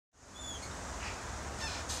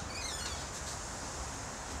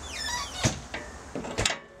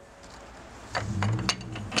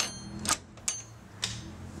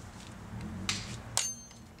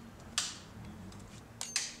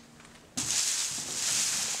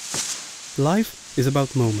Life is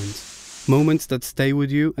about moments. Moments that stay with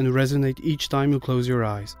you and resonate each time you close your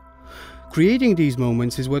eyes. Creating these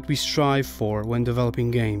moments is what we strive for when developing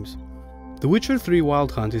games. The Witcher 3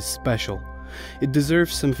 Wild Hunt is special. It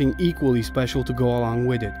deserves something equally special to go along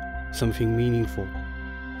with it, something meaningful.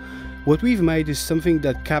 What we've made is something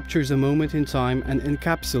that captures a moment in time and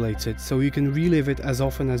encapsulates it so you can relive it as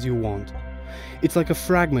often as you want. It's like a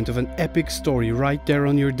fragment of an epic story right there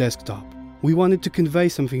on your desktop. We wanted to convey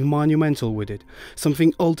something monumental with it,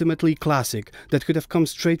 something ultimately classic that could have come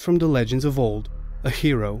straight from the legends of old, a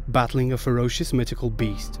hero battling a ferocious mythical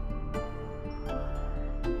beast.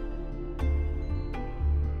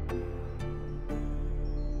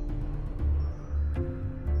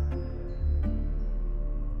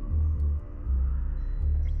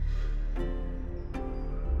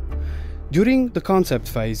 During the concept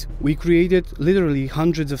phase, we created literally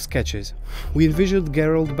hundreds of sketches. We envisioned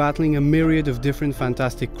Geralt battling a myriad of different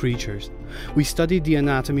fantastic creatures. We studied the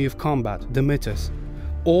anatomy of combat, the mythos,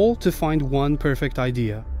 all to find one perfect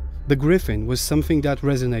idea. The griffin was something that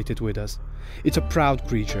resonated with us. It's a proud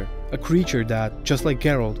creature, a creature that, just like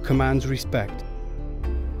Geralt, commands respect.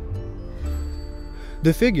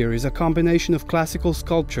 The figure is a combination of classical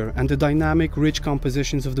sculpture and the dynamic, rich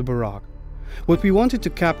compositions of the Baroque. What we wanted to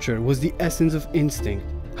capture was the essence of instinct,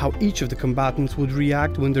 how each of the combatants would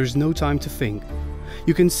react when there's no time to think.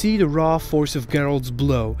 You can see the raw force of Geralt's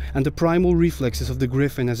blow and the primal reflexes of the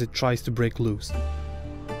griffin as it tries to break loose.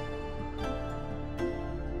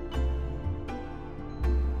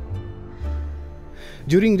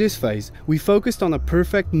 During this phase, we focused on a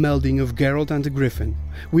perfect melding of Geralt and the griffin.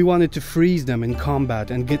 We wanted to freeze them in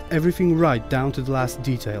combat and get everything right down to the last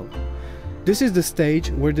detail. This is the stage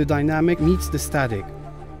where the dynamic meets the static.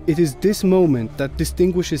 It is this moment that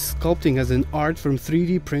distinguishes sculpting as an art from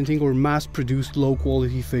 3D printing or mass-produced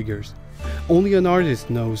low-quality figures. Only an artist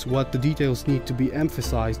knows what the details need to be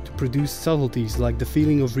emphasized to produce subtleties like the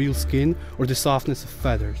feeling of real skin or the softness of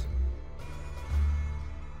feathers.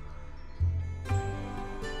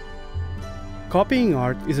 Copying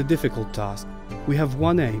art is a difficult task. We have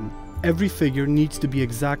one aim. Every figure needs to be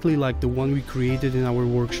exactly like the one we created in our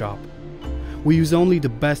workshop. We use only the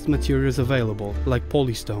best materials available, like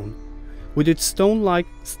polystone. With its stone-like,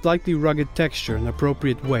 slightly rugged texture and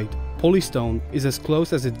appropriate weight, polystone is as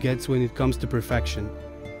close as it gets when it comes to perfection.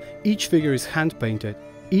 Each figure is hand-painted,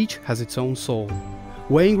 each has its own soul.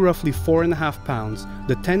 Weighing roughly 4.5 pounds,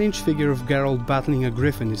 the 10-inch figure of Geralt battling a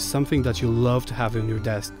griffin is something that you'll love to have on your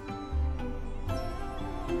desk.